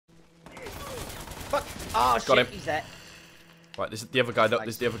Oh, Got shit, him. he's there. Right, this is the other guy, though. This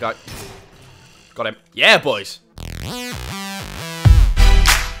is the other guy. Got him. Yeah, boys.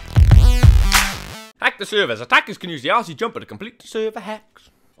 Hack the servers. Attackers can use the RC jumper to complete the server hacks.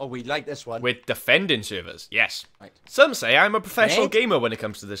 Oh, we like this one. With defending servers, yes. Right. Some say I'm a professional Grenade? gamer when it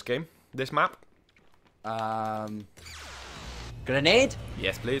comes to this game. This map. Grenade?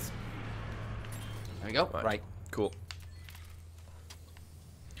 Yes, please. There we go. Right. Cool.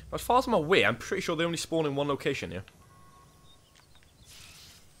 As far as I'm aware, I'm pretty sure they only spawn in one location here.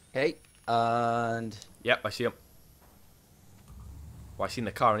 Okay. And... Yep, I see them. Well, I seen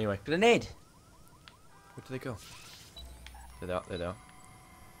the car anyway. Grenade. Where do they go? There they are, there they are.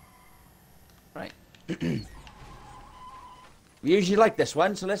 Right. We usually like this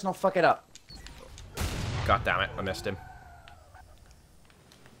one, so let's not fuck it up. God damn it, I missed him.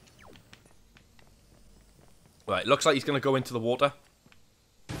 Right, looks like he's going to go into the water.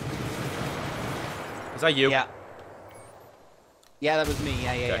 Is that you? Yeah. Yeah, that was me.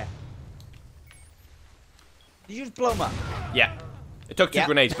 Yeah, yeah, Okay. yeah. Did you just blow him up? Yeah. It took two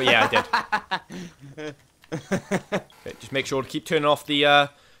grenades, but yeah, I did. Okay, just make sure to keep turning off the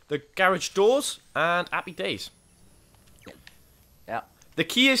garage doors, and happy days. Yeah. The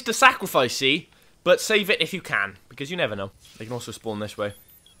key is to sacrifice, see? But save it if you can, because you never know. They can also spawn this way.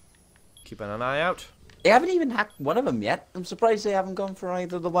 Keep an eye out. They haven't even hacked one of them yet. I'm surprised they haven't gone for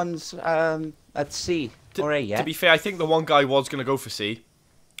either of the ones at C or A yet. To be fair, I think the one guy was going to go for C.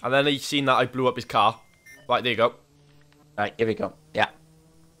 And then he seen that I blew up his car. Right, there you go. Right, here we go. Yeah.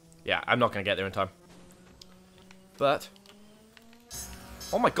 Yeah, I'm not going to get there in time. But...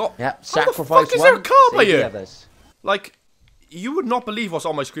 Oh my god. Yeah, How the sacrifice fuck is there a one, car by save the you? others. Like, you would not believe what's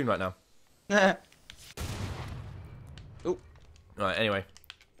on my screen right now. Ooh. Right, anyway.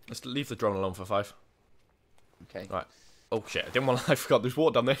 Let's leave the drone alone for 5. Okay. Right. Oh shit, I didn't want to... I forgot there's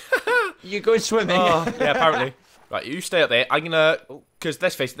water down there. You go swimming. Oh, yeah, apparently. Right, you stay up there. I'm gonna... Because,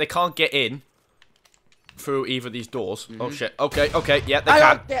 let's face it, they can't get in through either of these doors. Oh shit. Okay, okay. Yeah, they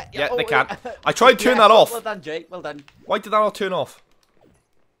can. Yeah, they can. I tried to turn that off. Well done, Jay. Well done. Why did that all turn off?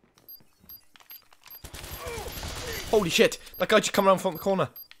 Holy shit. That guy just come around from the corner.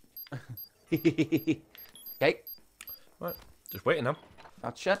 Okay. Right. Just waiting now.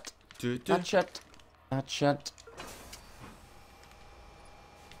 Not shut. Do, do. Not shut. Not shut.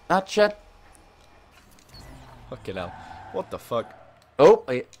 Not shut. Fucking hell. What the fuck? Oh,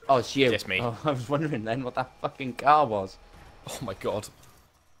 oh, it's you. Yes, me. Oh, I was wondering then what that fucking car was. Oh my god.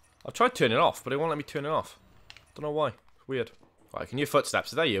 I've tried turning it off, but it won't let me turn it off. Don't know why. It's weird. Right, I can hear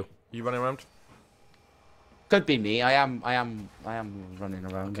footsteps. Is that you? Are you running around? Could be me. I am running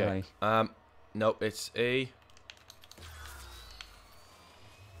around. Okay. No, it's a...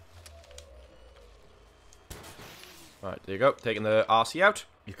 Right, there you go. Taking the RC out.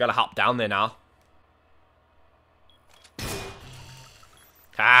 You've got to hop down there now.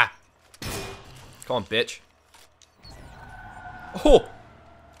 Ah! Come on, bitch. Oh!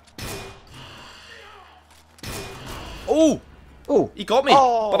 Oh! Oh! He got me,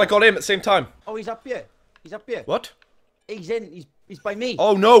 Oh. but I got him at the same time. Oh, he's up here. He's up here. What? He's in. He's by me.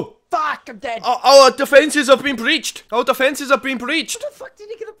 Oh, no! Fuck! I'm dead. Our defenses have been breached! Our defenses have been breached! What the fuck did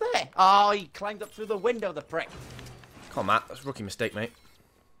he get up there? Oh, he climbed up through the window, the prick. Come on, Matt. That's a rookie mistake, mate.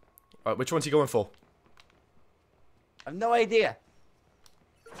 Alright, which one's he going for? I've no idea.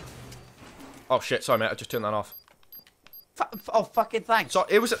 Oh, shit. Sorry, mate. I just turned that off. Oh, fucking thanks. So,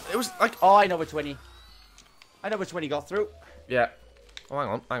 it was like... Oh, I know which one he... I know which one he got through. Yeah. Oh,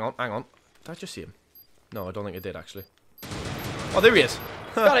 hang on. Did I just see him? No, I don't think I did, actually. Oh, there he is.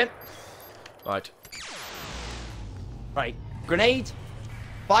 Got him. Right. Right. Grenade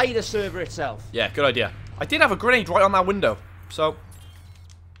by the server itself. Yeah, good idea. I did have a grenade right on that window, so...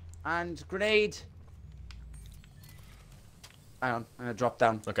 And grenade... Hang on, I'm gonna drop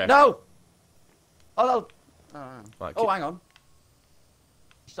down. Okay. No! Oh, no. Right, Oh, hang on.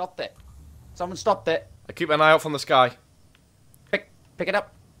 Stopped it. Someone stopped it. I keep an eye out from the sky. Pick it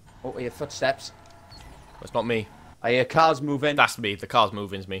up. Oh, I hear footsteps. That's not me. I hear cars moving. That's me. The car's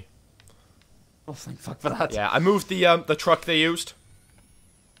moving's me. Oh, thank fuck for that. Yeah, I moved the truck they used.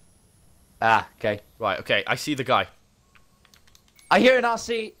 Ah, okay. Right, okay. I see the guy. I hear an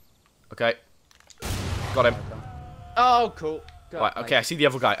RC. Okay. Got him. Oh, cool. God, Right, okay. I see the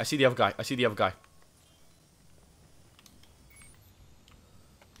other guy. I see the other guy.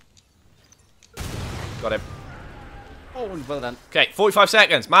 Got him. Oh, well done. Okay, 45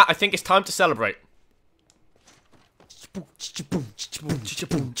 seconds. Matt, I think it's time to celebrate.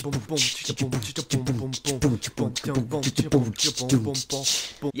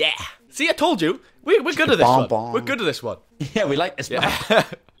 Yeah. See, I told you. We're good at this one. We're good at this one. Yeah, we like this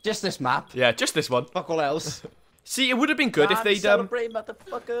map. Just this map. Yeah, just this one. Fuck all else. See, it would have been good if they'd celebrate,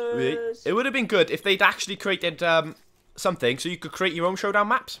 motherfuckers. It would have been good if they'd actually created something so you could create your own Showdown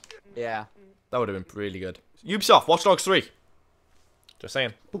maps. Yeah. That would have been really good. Ubisoft, Watch Dogs 3. Just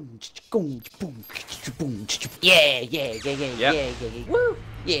saying. Yeah. Woo.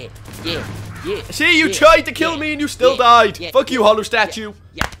 Yeah. See, you tried to kill me and you still died. Fuck you, Hollow Statue.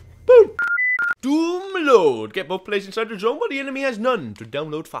 Yeah. Boom. Doom load. Get both players inside the zone, but the enemy has none to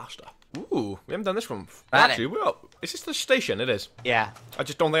download faster. Ooh, we haven't done this one. Actually, is this the station? It is. Yeah. I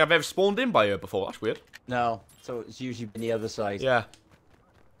just don't think I've ever spawned in by here before. That's weird. No. So it's usually been the other side. Yeah.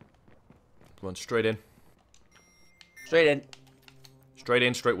 Come on, straight in. Straight in. Straight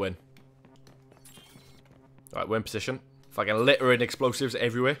in, straight win. Alright, we're in position. Fucking littering explosives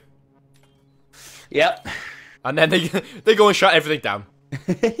everywhere. Yep. And then they go and shut everything down.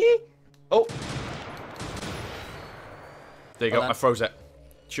 Oh. There you go, I froze it.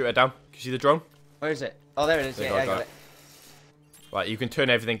 Shoot it down. Can you see the drone? Where is it? Oh, there it is. Yeah, I got it. Right, you can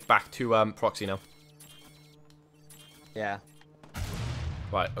turn everything back to proxy now. Yeah.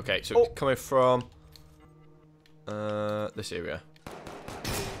 Right, okay, so it's coming from this area.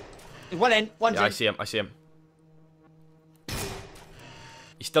 One in, one's in. I see him, I see him.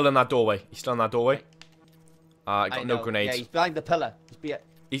 He's still in that doorway. He's still in that doorway. I got no grenades. Yeah, he's behind the pillar.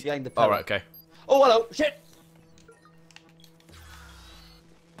 He's behind the pillar. Alright, okay. Oh, hello. Shit.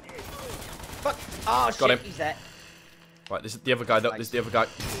 Fuck. Oh, shit. Got him. He's there. Right, this is the other guy, though. This is the other guy.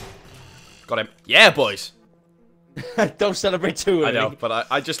 Got him. Yeah, boys. Don't celebrate too early. I know, but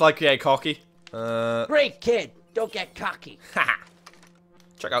I just like getting cocky. Great kid. Don't get cocky. Haha.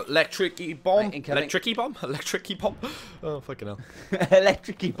 Check out Electric-y Bomb. Right, Electric-y Bomb? Electric-y Bomb? Oh, fucking hell.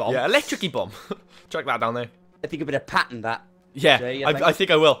 Electric-y bomb. Yeah, Electric-y Bomb. Check that down there. I think you better patent that. Yeah, Jay, I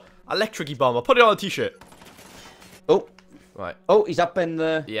think I will. Electric-y Bomb. I'll put it on a t-shirt. Oh. Right. Oh, he's up in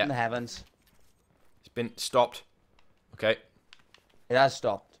the heavens. It's been stopped. Okay. It has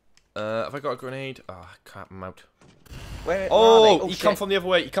stopped. Have I got a grenade? Oh, crap, I'm out. Where oh, he come from the other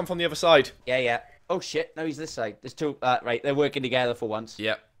way. He come from the other side. Yeah. Oh shit, no, he's this side. There's two, right, they're working together for once.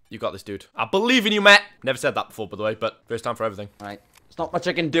 Yeah, you got this, dude. I believe in you, Matt. Never said that before, by the way, but first time for everything. Right, there's not much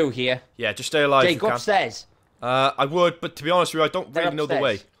I can do here. Yeah, just stay alive. Jay, go upstairs. I would, but to be honest with you, I don't really know the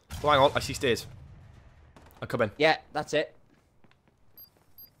way. Oh, hang on, I see stairs. I come in. Yeah, that's it.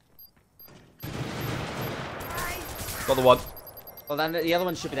 Got the one. Well, then the other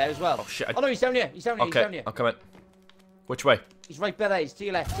one should be there as well. Oh, shit. Oh, no, he's down here. He's down here. Okay, he's down here. I'll come in. Which way? He's right by there. He's to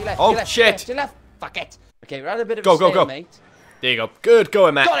your left. To your left. Oh, to your left, shit. To your left. Fuck it. Okay, we're at a bit of go, a stalemate. Go. There you go. Good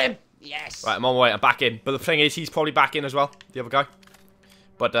going, Matt. Got him. Yes. Right, I'm on my way. I'm back in. But the thing is, he's probably back in as well, the other guy.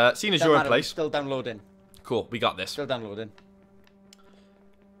 But seeing as you're in place. Still downloading. Cool, we got this. Still downloading.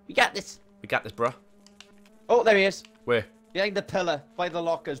 We got this. We got this, bruh. Oh, there he is. Where? Behind the pillar, by the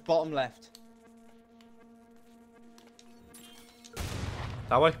lockers, bottom left.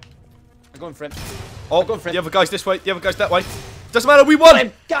 That way? I'm going for him. Oh, going for him. The other guy's this way. The other guy's that way. Doesn't matter. We won. Got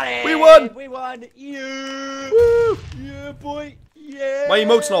him. Got it. We won. We won. Yeah. Woo. Yeah, boy. Yeah. My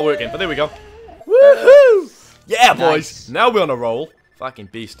emote's not working, but there we go. Woohoo! Yeah, boys. Nice. Now we're on a roll. Fucking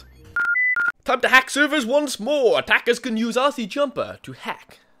beast. Time to hack servers once more. Attackers can use RC Jumper to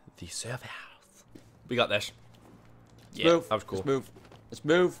hack the servers. We got this. Yeah, that was cool. Let's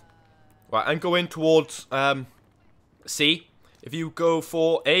move. Right, I'm going towards C. If you go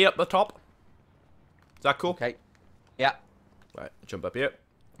for A up the top. Is that cool? Okay. Yeah. Right, jump up here.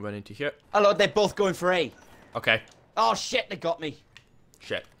 Run into here. Hello, they're both going for A. Okay. Oh shit, they got me.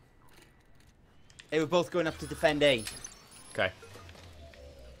 Shit. They were both going up to defend A. Okay.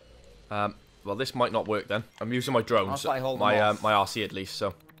 Well, this might not work then. I'm using my drones. My RC at least,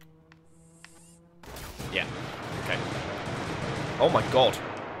 so. Yeah. Okay. Oh my god.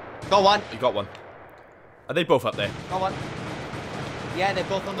 Got one. You got one. Are they both up there? Got one. Yeah, they're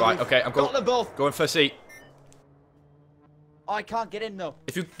both on the roof. Right, okay, I'm going. Got them both. Going for C. Oh, I can't get in though.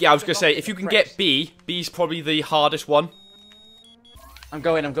 If you, yeah, I was gonna say, if you can get B, B's probably the hardest one. I'm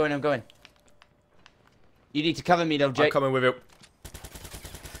going. You need to cover me though, Jake. I'm coming with you.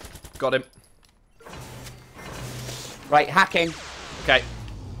 Got him. Right, hacking. Okay.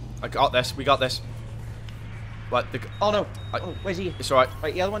 I got this. We got this. Right, oh no. Oh, where's he? It's alright.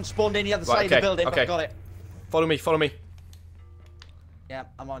 Right, the other one spawned in the other side of the building, but I got it. Follow me. Yeah,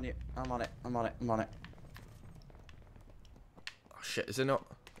 I'm on you. I'm on it. Oh shit, is it not?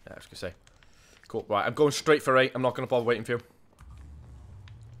 Yeah, I was gonna say. Cool. Right, I'm going straight for A. I'm not gonna bother waiting for you.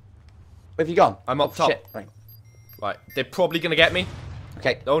 Where have you gone? I'm up top. Shit. Right. Right, they're probably gonna get me.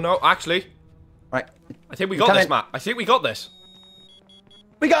 Okay. Oh no, actually. Right. I think we got this, Matt. I think we got this.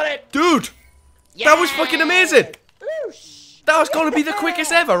 We got it! Dude! Yeah! That was fucking amazing! That was gonna be the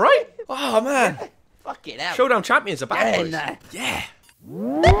quickest ever, right? Oh, man. Fucking hell. Showdown champions are back, boys. Yeah.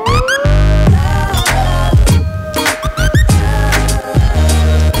 Yeah.